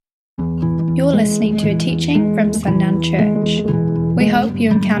You're listening to a teaching from Sundown Church. We hope you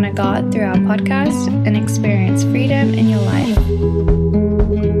encounter God through our podcast and experience freedom in your life.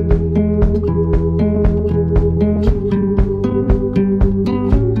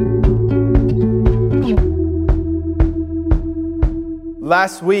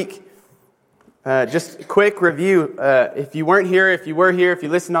 Last week, just a quick review. If you weren't here, if you were here, if you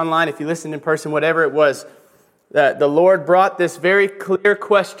listened online, if you listened in person, whatever it was, the Lord brought this very clear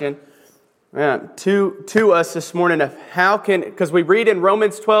question to us this morning of how can, because we read in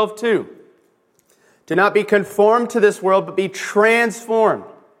Romans 12:2, do not be conformed to this world, but be transformed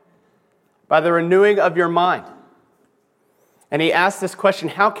by the renewing of your mind. And he asked this question,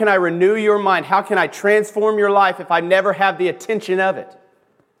 how can I renew your mind? How can I transform your life if I never have the attention of it?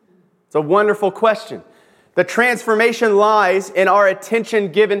 It's a wonderful question. The transformation lies in our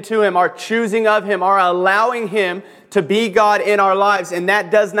attention given to Him, our choosing of Him, our allowing Him to be God in our lives. And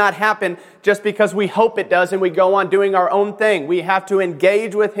that does not happen just because we hope it does and we go on doing our own thing. We have to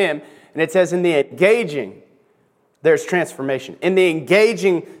engage with Him. And it says in the engaging, there's transformation. In the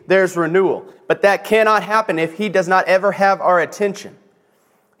engaging, there's renewal. But that cannot happen if He does not ever have our attention.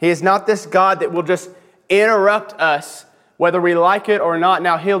 He is not this God that will just interrupt us whether we like it or not.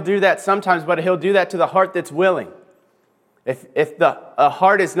 Now, He'll do that sometimes, but He'll do that to the heart that's willing. If the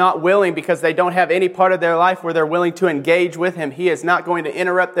heart is not willing because they don't have any part of their life where they're willing to engage with Him, He is not going to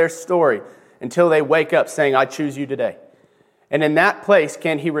interrupt their story until they wake up saying, I choose you today. And in that place,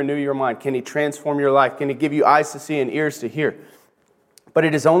 can He renew your mind? Can He transform your life? Can He give you eyes to see and ears to hear? But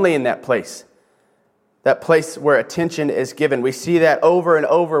it is only in that place where attention is given. We see that over and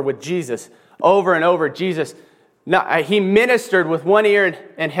over with Jesus. Over and over, Jesus, He ministered with one ear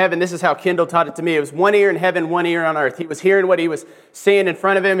in heaven. This is how Kendall taught it to me. It was one ear in heaven, one ear on earth. He was hearing what He was seeing in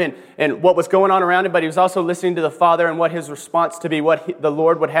front of Him and what was going on around Him, but He was also listening to the Father and what His response to be, what the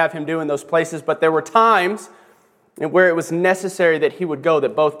Lord would have Him do in those places. But there were times where it was necessary that He would go,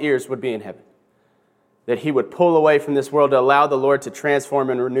 that both ears would be in heaven. That He would pull away from this world to allow the Lord to transform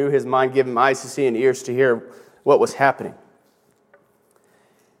and renew His mind, give Him eyes to see and ears to hear what was happening.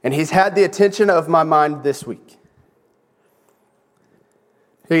 And He's had the attention of my mind this week.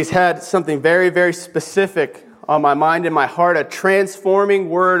 He's had something very, very specific on my mind and my heart, a transforming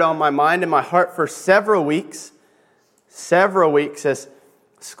word on my mind and my heart for several weeks as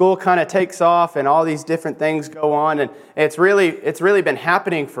school kind of takes off and all these different things go on. And it's really been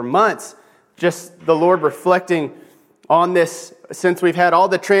happening for months, just the Lord reflecting on this since we've had all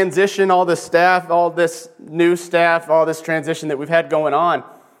the transition, all the staff, all this new staff, all this transition that we've had going on.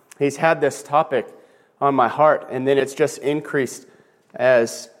 He's had this topic on my heart, and then it's just increased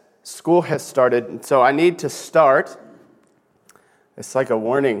as school has started. And so I need to start. It's like a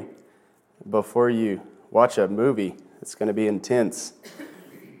warning before you watch a movie. It's going to be intense.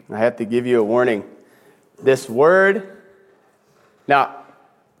 I have to give you a warning. This word, now,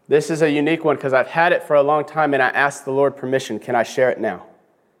 this is a unique one because I've had it for a long time, and I asked the Lord permission, can I share it now?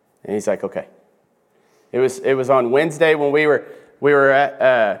 And He's like, okay. It was on Wednesday when we were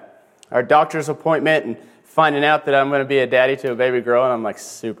at our doctor's appointment and finding out that I'm going to be a daddy to a baby girl, and I'm like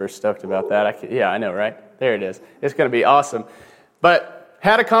super stoked about that. I know, right? There it is. It's going to be awesome. But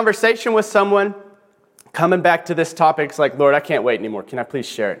had a conversation with someone coming back to this topic. It's like, Lord, I can't wait anymore. Can I please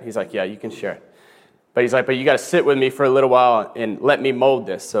share it? He's like, yeah, you can share it. But He's like, but you got to sit with me for a little while and let me mold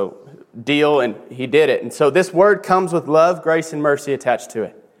this. So deal, and He did it. And so this word comes with love, grace, and mercy attached to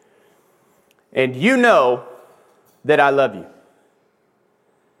it. And you know that I love you.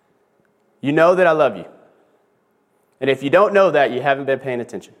 You know that I love you. And if you don't know that, you haven't been paying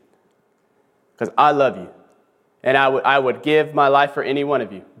attention. Because I love you. And I would give my life for any one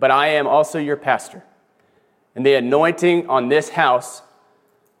of you. But I am also your pastor. And the anointing on this house,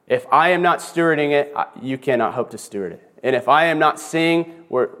 if I am not stewarding it, you cannot hope to steward it. And if I am not seeing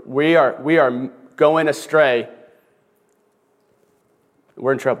we are going astray,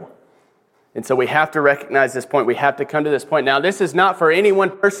 we're in trouble. And so we have to recognize this point. We have to come to this point. Now, this is not for any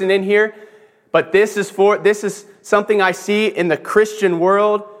one person in here, but this is something I see in the Christian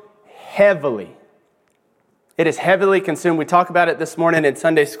world heavily. It is heavily consumed. We talk about it this morning in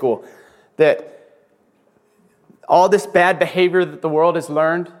Sunday school, that all this bad behavior that the world has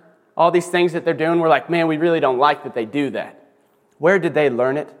learned, all these things that they're doing, we're like, man, we really don't like that they do that. Where did they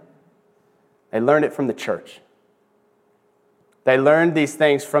learn it? They learned it from the church. They learned these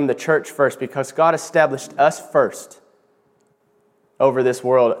things from the church first because God established us first over this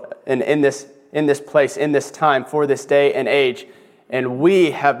world and in this place, in this time, for this day and age. And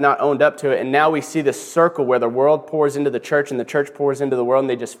we have not owned up to it. And now we see this circle where the world pours into the church and the church pours into the world, and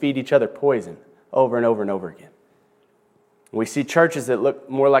they just feed each other poison over and over and over again. We see churches that look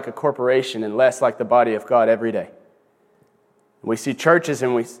more like a corporation and less like the body of God every day. We see churches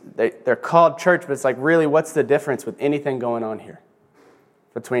and they're called church, but it's like, really, what's the difference with anything going on here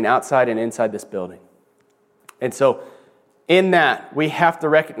between outside and inside this building? And so in that, we have to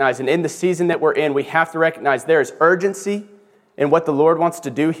recognize, and in the season that we're in, we have to recognize there is urgency in what the Lord wants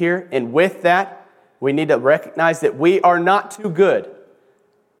to do here. And with that, we need to recognize that we are not too good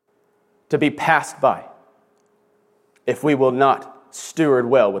to be passed by if we will not steward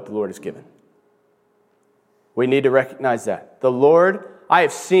well what the Lord has given. We need to recognize that. The Lord, I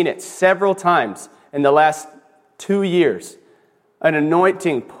have seen it several times in the last 2 years, an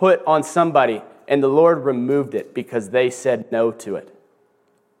anointing put on somebody, and the Lord removed it because they said no to it.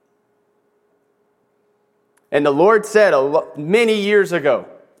 And the Lord said many years ago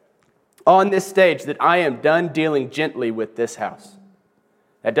on this stage that I am done dealing gently with this house.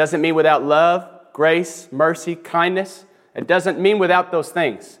 That doesn't mean without love, grace, mercy, kindness. It doesn't mean without those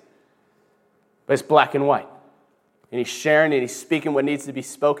things. But it's black and white. And he's sharing and he's speaking what needs to be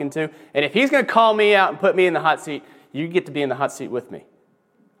spoken to. And if he's going to call me out and put me in the hot seat, you get to be in the hot seat with me.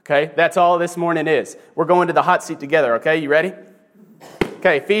 Okay? That's all this morning is. We're going to the hot seat together. Okay? You ready?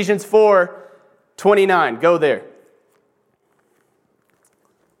 Okay, Ephesians 4:29. Go there.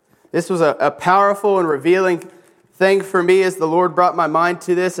 This was a powerful and revealing thing for me as the Lord brought my mind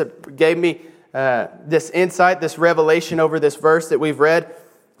to this. It gave me this insight, this revelation over this verse that we've read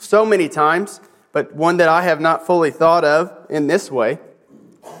so many times, but one that I have not fully thought of in this way.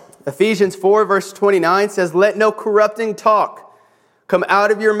 Ephesians 4, verse 29 says, "Let no corrupting talk come out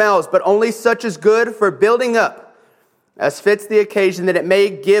of your mouths, but only such as good for building up, as fits the occasion, that it may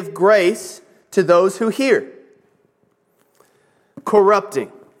give grace to those who hear."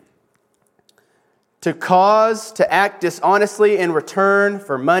 Corrupting. To cause, to act dishonestly in return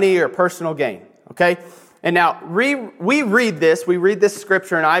for money or personal gain. Okay? And now, we read this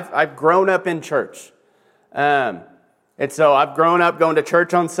scripture, and I've grown up in church. And so I've grown up going to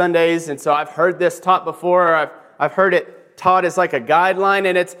church on Sundays, and so I've heard this taught before. I've heard it taught as like a guideline,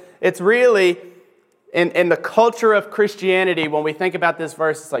 and it's really, in the culture of Christianity, when we think about this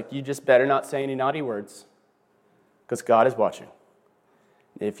verse, it's like, you just better not say any naughty words, because God is watching.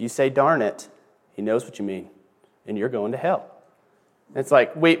 If you say darn it, He knows what you mean, and you're going to hell. It's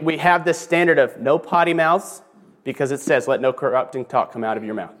like we have this standard of no potty mouths, because it says, let no corrupting talk come out of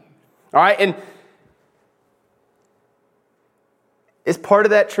your mouth. All right, and is part of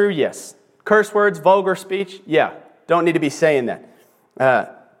that true? Yes. Curse words, vulgar speech? Yeah. Don't need to be saying that.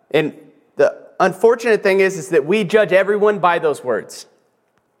 And the unfortunate thing is that we judge everyone by those words.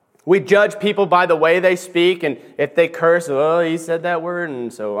 We judge people by the way they speak, and if they curse, oh, he said that word,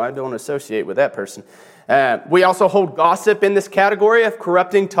 and so I don't associate with that person. We also hold gossip in this category of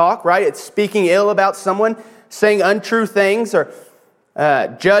corrupting talk, right? It's speaking ill about someone, saying untrue things, or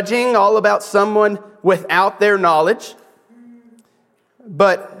judging all about someone without their knowledge.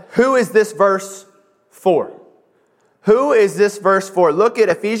 But who is this verse for? Who is this verse for? Look at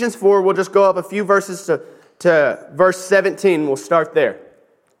Ephesians 4. We'll just go up a few verses to verse 17. We'll start there.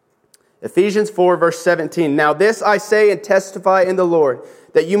 Ephesians 4, verse 17. "Now this I say and testify in the Lord,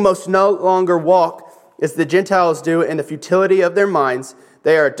 that you must no longer walk as the Gentiles do in the futility of their minds.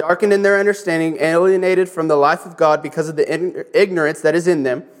 They are darkened in their understanding, alienated from the life of God because of the ignorance that is in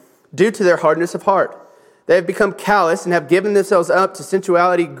them, due to their hardness of heart. They have become callous and have given themselves up to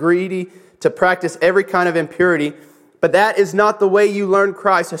sensuality, greedy to practice every kind of impurity. But that is not the way you learned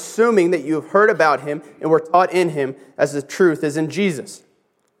Christ, assuming that you have heard about Him and were taught in Him, as the truth is in Jesus.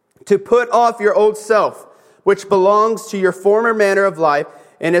 To put off your old self, which belongs to your former manner of life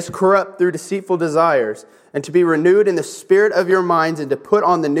and is corrupt through deceitful desires, and to be renewed in the spirit of your minds, and to put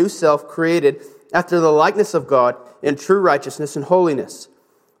on the new self, created after the likeness of God in true righteousness and holiness.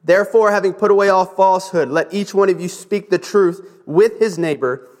 Therefore, having put away all falsehood, let each one of you speak the truth with his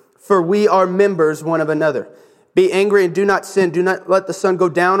neighbor, for we are members one of another. Be angry and do not sin. Do not let the sun go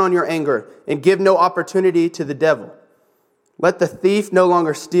down on your anger, and give no opportunity to the devil. Let the thief no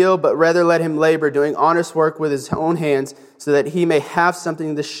longer steal, but rather let him labor, doing honest work with his own hands, so that he may have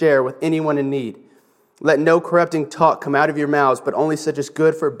something to share with anyone in need. Let no corrupting talk come out of your mouths, but only such as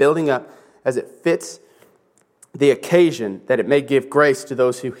good for building up, as it fits the occasion, that it may give grace to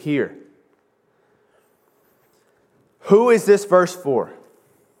those who hear." Who is this verse for?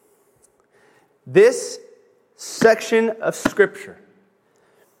 This section of Scripture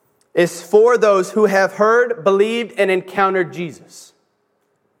is for those who have heard, believed, and encountered Jesus.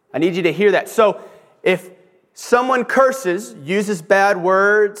 I need you to hear that. So if someone curses, uses bad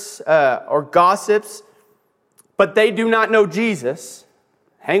words, or gossips, but they do not know Jesus,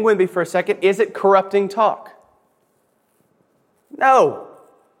 hang with me for a second. Is it corrupting talk? No.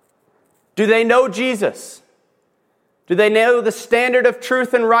 Do they know Jesus? Do they know the standard of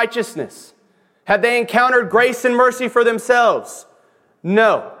truth and righteousness? Have they encountered grace and mercy for themselves?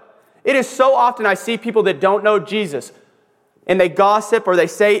 No. It is so often I see people that don't know Jesus, and they gossip or they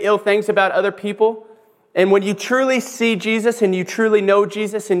say ill things about other people. And when you truly see Jesus and you truly know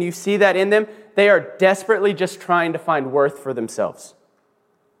Jesus and you see that in them, they are desperately just trying to find worth for themselves.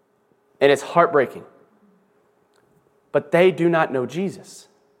 And it's heartbreaking. But they do not know Jesus.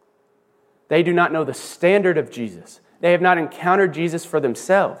 They do not know the standard of Jesus. They have not encountered Jesus for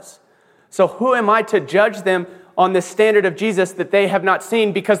themselves. So who am I to judge them on the standard of Jesus that they have not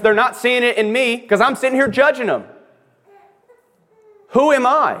seen, because they're not seeing it in me, because I'm sitting here judging them? Who am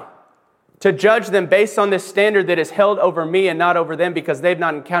I to judge them based on this standard that is held over me and not over them, because they've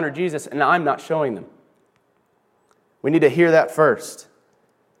not encountered Jesus and I'm not showing them? We need to hear that first.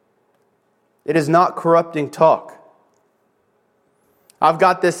 It is not corrupting talk. I've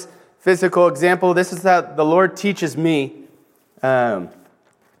got this physical example. This is how the Lord teaches me.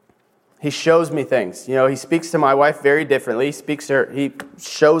 He shows me things. You know, He speaks to my wife very differently. He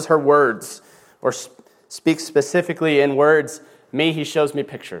shows her words, or speaks specifically in words. Me, He shows me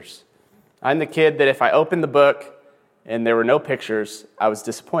pictures. I'm the kid that if I opened the book and there were no pictures, I was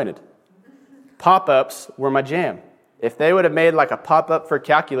disappointed. Pop-ups were my jam. If they would have made like a pop-up for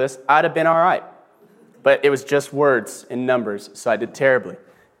calculus, I'd have been all right. But it was just words and numbers, so I did terribly,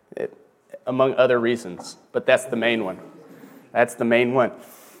 among other reasons. But that's the main one. That's the main one.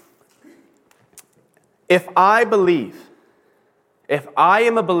 If I believe, if I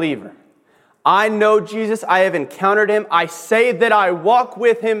am a believer, I know Jesus, I have encountered Him, I say that I walk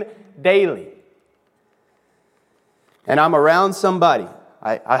with Him daily, and I'm around somebody.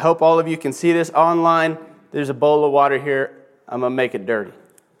 I hope all of you can see this online. There's a bowl of water here. I'm going to make it dirty.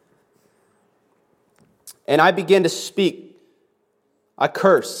 And I begin to speak. I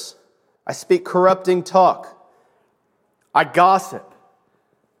curse. I speak corrupting talk. I gossip.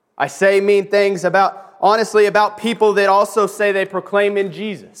 I say mean things about people that also say they proclaim in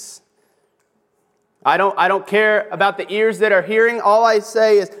Jesus. I don't care about the ears that are hearing. All I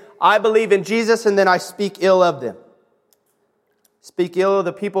say is, I believe in Jesus, and then I speak ill of them. Speak ill of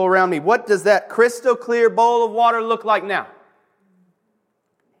the people around me. What does that crystal clear bowl of water look like now?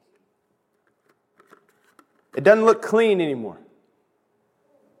 It doesn't look clean anymore.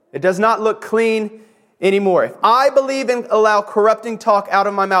 It does not look clean anymore. If I believe and allow corrupting talk out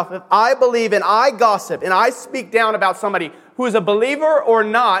of my mouth, if I believe and I gossip and I speak down about somebody who is a believer or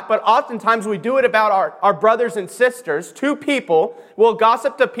not, but oftentimes we do it about our brothers and sisters, two people will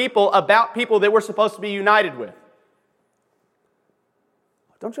gossip to people about people that we're supposed to be united with.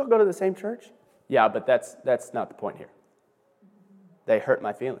 Don't y'all go to the same church? Yeah, but that's not the point here. They hurt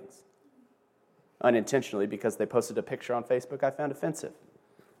my feelings unintentionally because they posted a picture on Facebook I found offensive.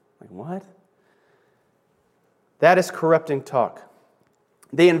 Like, what? That is corrupting talk.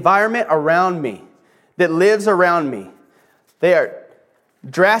 The environment around me, that lives around me, they are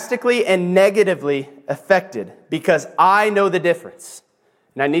drastically and negatively affected because I know the difference.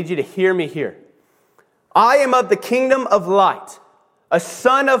 And I need you to hear me here. I am of the kingdom of light, a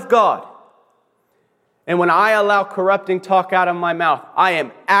son of God. And when I allow corrupting talk out of my mouth, I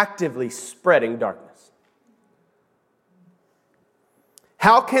am actively spreading darkness.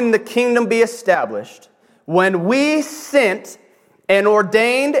 How can the kingdom be established when we sent and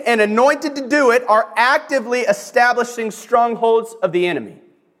ordained and anointed to do it are actively establishing strongholds of the enemy?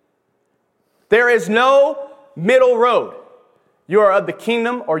 There is no middle road. You are of the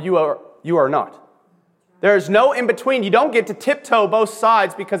kingdom or you are not. There is no in between. You don't get to tiptoe both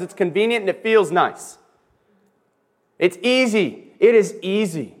sides because it's convenient and it feels nice. It's easy. It is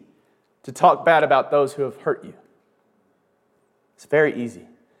easy to talk bad about those who have hurt you. It's very easy.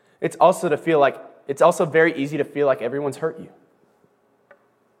 It's also very easy to feel like everyone's hurt you.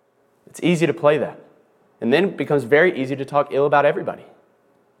 It's easy to play that. And then it becomes very easy to talk ill about everybody.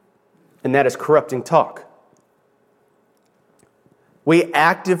 And that is corrupting talk. We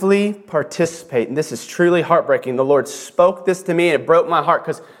actively participate, and this is truly heartbreaking. The Lord spoke this to me, and it broke my heart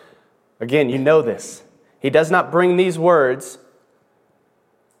because, again, you know this. He does not bring these words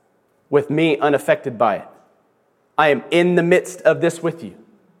with me unaffected by it. I am in the midst of this with you.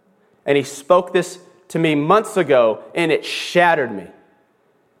 And He spoke this to me months ago, and it shattered me.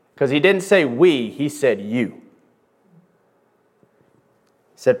 Because He didn't say we, He said you.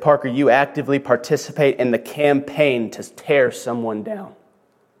 He said, Parker, you actively participate in the campaign to tear someone down.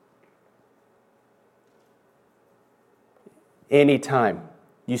 Anytime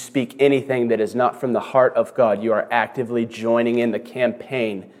you speak anything that is not from the heart of God, you are actively joining in the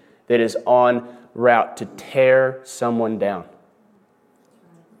campaign that is en route to tear someone down.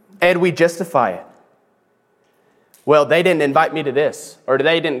 And we justify it. Well, they didn't invite me to this, or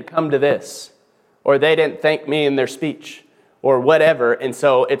they didn't come to this, or they didn't thank me in their speech, or whatever, and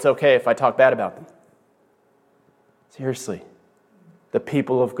so it's okay if I talk bad about them. Seriously, the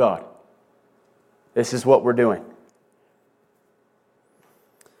people of God, this is what we're doing.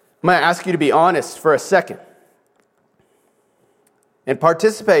 I'm going to ask you to be honest for a second and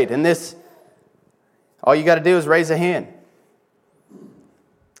participate in this. All you got to do is raise a hand.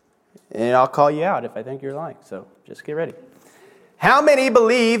 And I'll call you out if I think you're lying. So just get ready. How many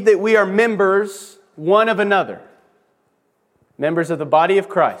believe that we are members one of another? Members of the body of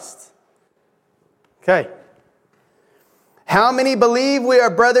Christ. Okay. How many believe we are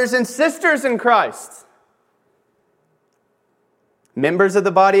brothers and sisters in Christ? Members of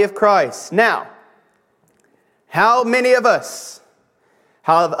the body of Christ. Now, how many of us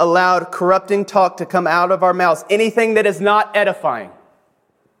have allowed corrupting talk to come out of our mouths? Anything that is not edifying.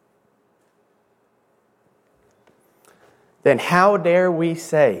 Then how dare we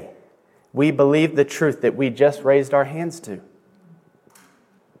say we believe the truth that we just raised our hands to?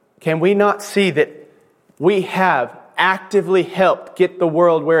 Can we not see that we have actively helped get the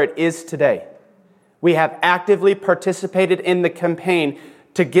world where it is today? We have actively participated in the campaign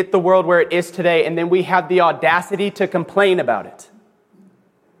to get the world where it is today, and then we have the audacity to complain about it.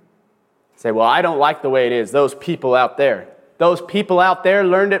 Say, well, I don't like the way it is. Those people out there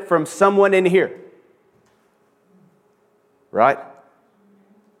learned it from someone in here. Right?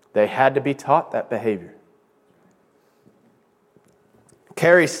 They had to be taught that behavior.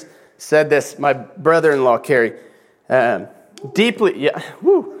 Carrie said this, my brother-in-law, Carrie, deeply,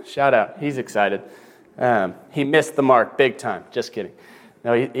 shout out, he's excited. He missed the mark big time, just kidding.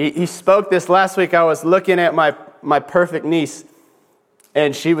 No, he spoke this last week. I was looking at my perfect niece,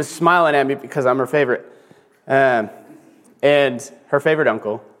 and she was smiling at me because I'm her favorite. And her favorite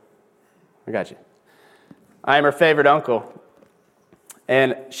uncle, I got you. I am her favorite uncle.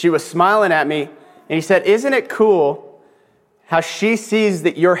 And she was smiling at me, and he said, isn't it cool how she sees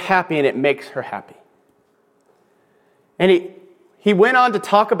that you're happy and it makes her happy? And he went on to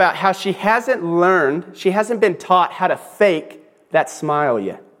talk about how she hasn't been taught how to fake that smile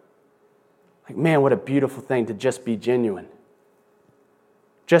yet. Like, man, what a beautiful thing to just be genuine.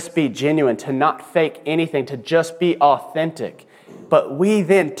 Just be genuine, to not fake anything, to just be authentic. But we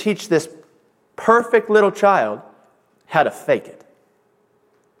then teach this perfect little child how to fake it.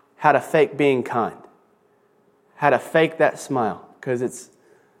 How to fake being kind. How to fake that smile, because it's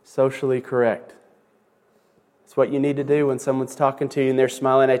socially correct. It's what you need to do when someone's talking to you and they're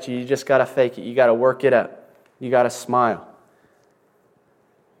smiling at you. You just got to fake it. You got to work it up. You got to smile.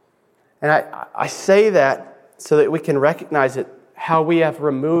 And I say that so that we can recognize it, how we have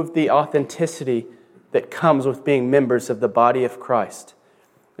removed the authenticity that comes with being members of the body of Christ.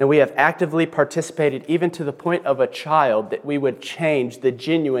 And we have actively participated, even to the point of a child, that we would change the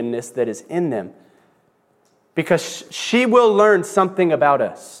genuineness that is in them. Because she will learn something about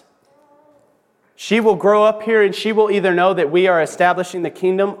us. She will grow up here and she will either know that we are establishing the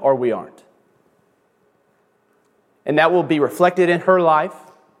kingdom or we aren't. And that will be reflected in her life,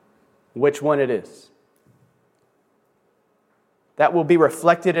 which one it is. That will be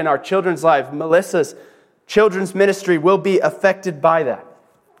reflected in our children's life. Melissa's children's ministry will be affected by that.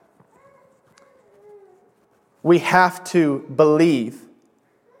 We have to believe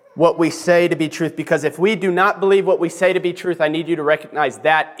what we say to be truth, because if we do not believe what we say to be truth, I need you to recognize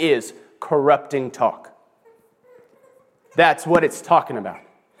that is corrupting talk. That's what it's talking about.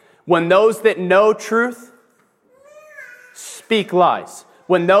 When those that know truth speak lies.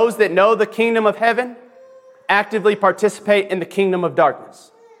 When those that know the kingdom of heaven actively participate in the kingdom of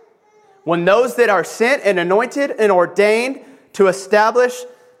darkness. When those that are sent and anointed and ordained to establish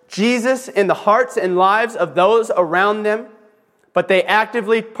Jesus in the hearts and lives of those around them, but they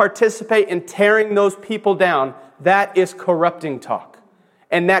actively participate in tearing those people down, that is corrupting talk.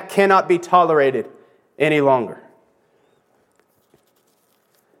 And that cannot be tolerated any longer.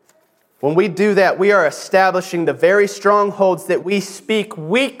 When we do that, we are establishing the very strongholds that we speak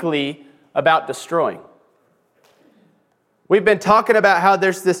weekly about destroying. We've been talking about how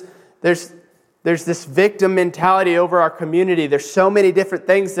there's this victim mentality over our community. There's so many different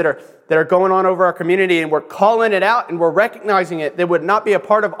things that are going on over our community, and we're calling it out and we're recognizing it. That would not be a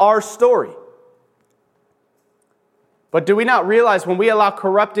part of our story. But do we not realize when we allow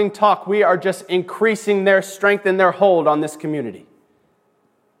corrupting talk, we are just increasing their strength and their hold on this community?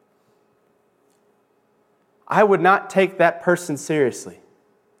 I would not take that person seriously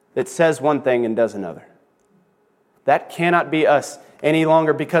that says one thing and does another. That cannot be us any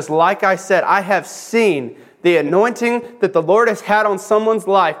longer, because like I said, I have seen the anointing that the Lord has had on someone's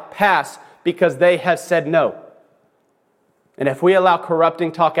life pass because they have said no. And if we allow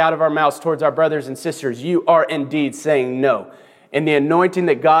corrupting talk out of our mouths towards our brothers and sisters, you are indeed saying no. And the anointing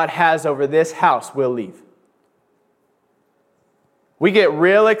that God has over this house will leave. We get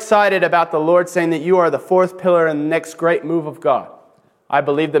real excited about the Lord saying that you are the fourth pillar in the next great move of God. I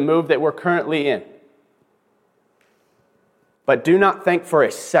believe the move that we're currently in. But do not think for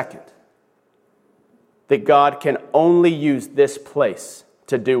a second that God can only use this place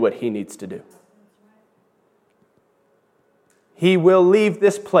to do what He needs to do. He will leave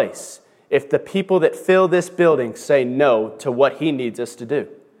this place if the people that fill this building say no to what He needs us to do.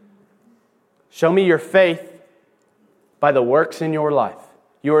 Show me your faith by the works in your life.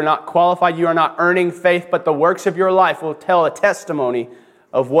 You are not qualified, you are not earning faith, but the works of your life will tell a testimony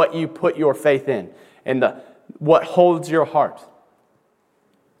of what you put your faith in and what holds your heart.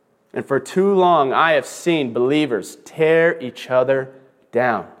 And for too long, I have seen believers tear each other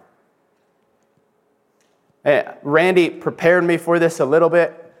down. Randy prepared me for this a little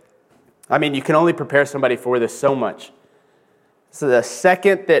bit. I mean, you can only prepare somebody for this so much. So the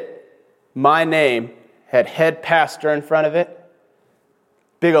second that my name had head pastor in front of it,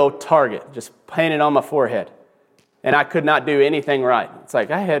 big old target just painted on my forehead. And I could not do anything right. It's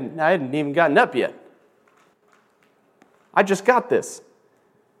like I hadn't even gotten up yet. I just got this.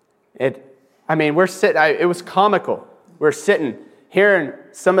 We're sitting, it was comical. We're sitting, hearing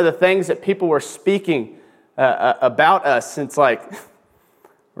some of the things that people were speaking about us. And it's like,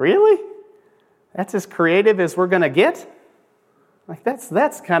 really? That's as creative as we're going to get? Like,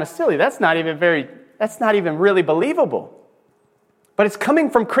 that's kind of silly. That's not even really believable. But it's coming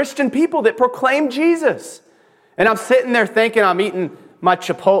from Christian people that proclaim Jesus. And I'm sitting there thinking I'm eating my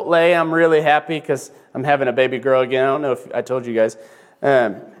Chipotle. I'm really happy because I'm having a baby girl again. I don't know if I told you guys.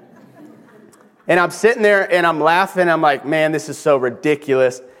 And I'm sitting there and I'm laughing. I'm like, man, this is so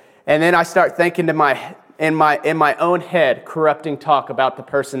ridiculous. And then I start thinking in my own head, corrupting talk about the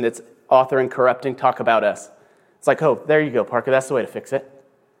person that's authoring corrupting talk about us. It's like, oh, there you go, Parker. That's the way to fix it.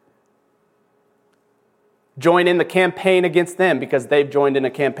 Join in the campaign against them because they've joined in a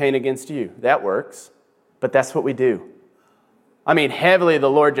campaign against you. That works. But that's what we do. I mean, heavily the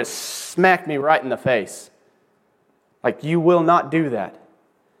Lord just smacked me right in the face. Like, you will not do that.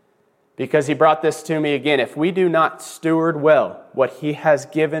 Because He brought this to me again. If we do not steward well what He has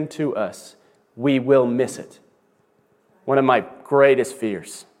given to us, we will miss it. One of my greatest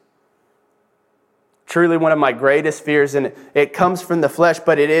fears. Truly one of my greatest fears. And it comes from the flesh,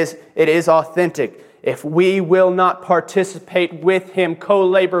 but it is authentic. If we will not participate with Him,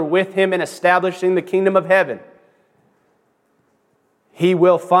 co-labor with Him in establishing the kingdom of heaven, He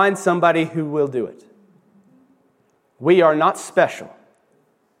will find somebody who will do it. We are not special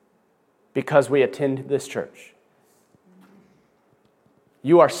because we attend this church.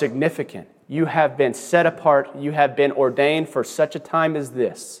 You are significant. You have been set apart. You have been ordained for such a time as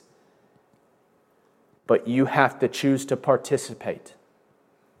this. But you have to choose to participate.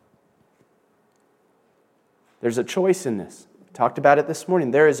 There's a choice in this. We talked about it this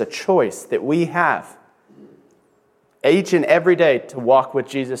morning. There is a choice that we have each and every day to walk with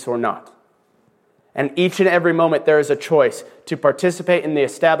Jesus or not. And each and every moment there is a choice to participate in the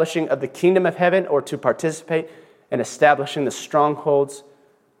establishing of the kingdom of heaven or to participate in establishing the strongholds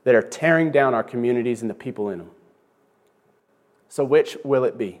that are tearing down our communities and the people in them. So which will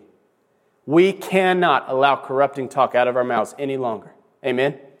it be? We cannot allow corrupting talk out of our mouths any longer.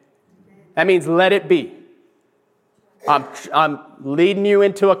 Amen? That means let it be. I'm leading you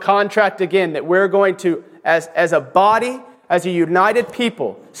into a contract again that we're going to, as a body, as a united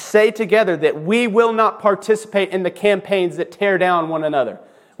people, say together that we will not participate in the campaigns that tear down one another.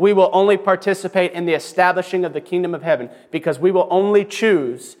 We will only participate in the establishing of the kingdom of heaven because we will only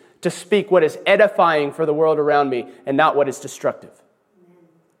choose to speak what is edifying for the world around me and not what is destructive.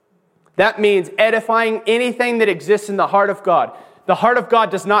 That means edifying anything that exists in the heart of God. The heart of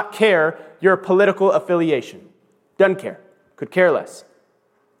God does not care your political affiliation. Doesn't care. Could care less.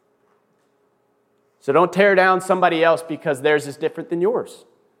 So don't tear down somebody else because theirs is different than yours.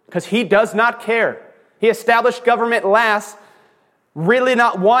 Because He does not care. He established government last, really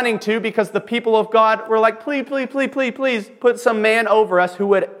not wanting to because the people of God were like, please, please, please, please, please put some man over us who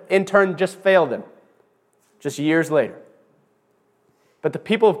would in turn just fail them. Just years later. But the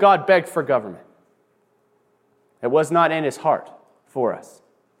people of God begged for government. It was not in His heart for us.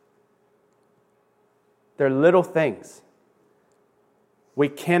 They're little things. We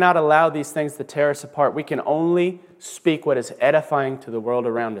cannot allow these things to tear us apart. We can only speak what is edifying to the world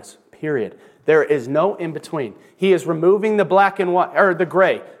around us, period. There is no in between. He is removing the black and white, or the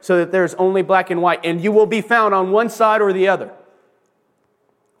gray, so that there's only black and white, and you will be found on one side or the other.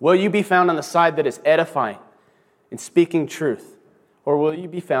 Will you be found on the side that is edifying and speaking truth? Or will you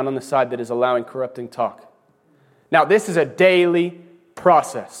be found on the side that is allowing corrupting talk? Now, this is a daily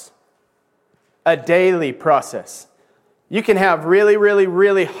process. A daily process. You can have really, really,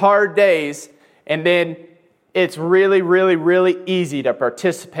 really hard days, and then it's really, really, really easy to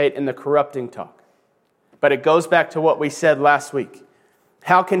participate in the corrupting talk. But it goes back to what we said last week.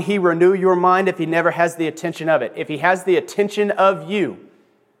 How can he renew your mind if he never has the attention of it? If he has the attention of you,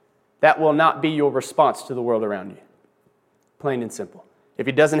 that will not be your response to the world around you. Plain and simple. If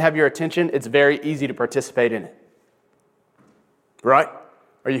he doesn't have your attention, it's very easy to participate in it. Right?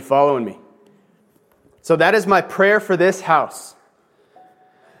 Are you following me? So that is my prayer for this house.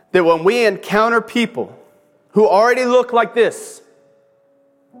 That when we encounter people who already look like this,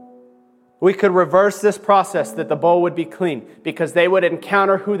 we could reverse this process, that the bowl would be clean, because they would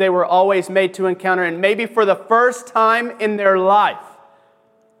encounter who they were always made to encounter, and maybe for the first time in their life,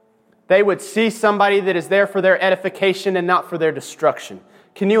 they would see somebody that is there for their edification and not for their destruction.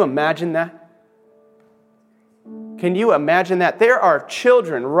 Can you imagine that? Can you imagine that? There are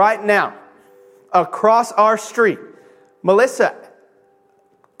children right now across our street. Melissa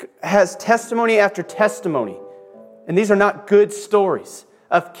has testimony after testimony, and these are not good stories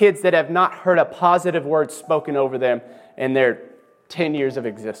of kids that have not heard a positive word spoken over them in their 10 years of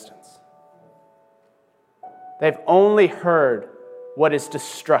existence. They've only heard what is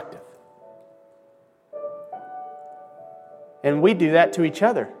destructive. And we do that to each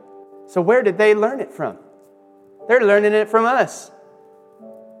other. So where did they learn it from? They're learning it from us.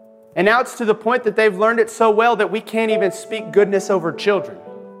 And now it's to the point that they've learned it so well that we can't even speak goodness over children.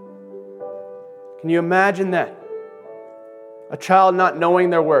 Can you imagine that? A child not knowing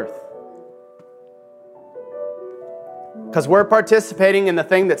their worth. Because we're participating in the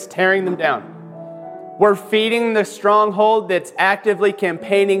thing that's tearing them down. We're feeding the stronghold that's actively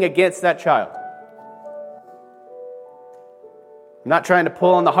campaigning against that child. I'm not trying to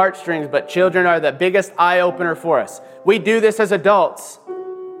pull on the heartstrings, but children are the biggest eye-opener for us. We do this as adults,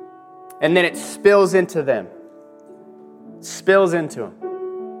 and then it spills into them. Spills into them.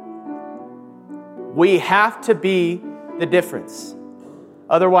 We have to be the difference.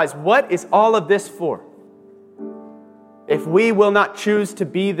 Otherwise, what is all of this for? If we will not choose to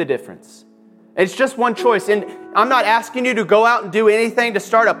be the difference. It's just one choice. And I'm not asking you to go out and do anything to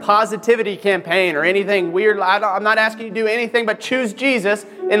start a positivity campaign or anything weird. I'm not asking you to do anything but choose Jesus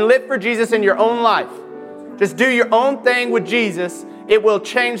and live for Jesus in your own life. Just do your own thing with Jesus. It will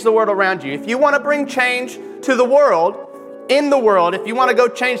change the world around you. If you want to bring change to the world, in the world, if you want to go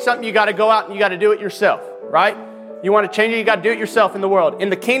change something, you got to go out and you got to do it yourself, right? You want to change it, you got to do it yourself in the world. In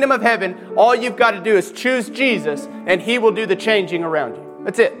the kingdom of heaven, all you've got to do is choose Jesus and He will do the changing around you.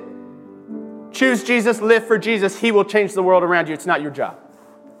 That's it. Choose Jesus, live for Jesus. He will change the world around you. It's not your job.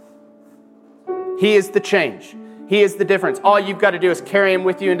 He is the change. He is the difference. All you've got to do is carry Him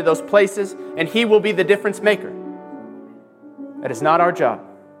with you into those places, and He will be the difference maker. That is not our job.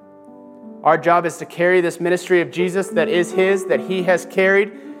 Our job is to carry this ministry of Jesus that is His, that He has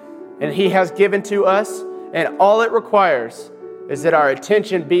carried, and He has given to us. And all it requires is that our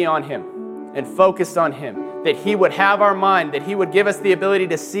attention be on Him and focused on Him. That He would have our mind, that He would give us the ability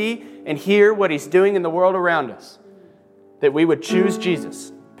to see and hear what He's doing in the world around us. That we would choose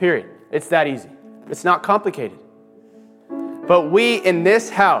Jesus, period. It's that easy. It's not complicated. But we in this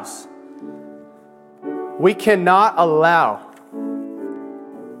house, we cannot allow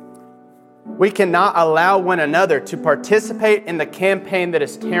one another to participate in the campaign that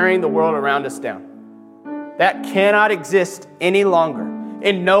is tearing the world around us down. That cannot exist any longer.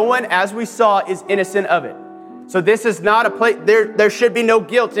 And no one, as we saw, is innocent of it. So this is not a place, there should be no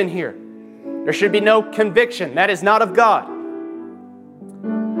guilt in here. There should be no conviction. That is not of God.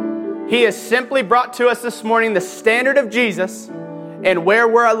 He has simply brought to us this morning the standard of Jesus and where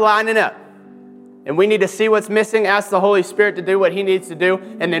we're lining up. And we need to see what's missing, ask the Holy Spirit to do what He needs to do,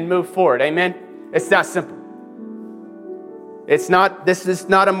 and then move forward. Amen? It's that simple. This is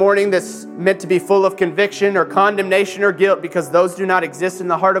not a morning that's meant to be full of conviction or condemnation or guilt, because those do not exist in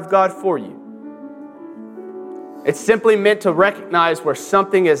the heart of God for you. It's simply meant to recognize where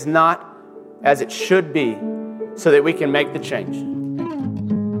something is not as it should be so that we can make the change.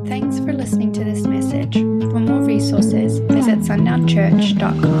 Thanks for listening to this message. For more resources, visit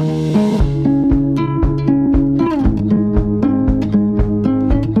sundownchurch.com.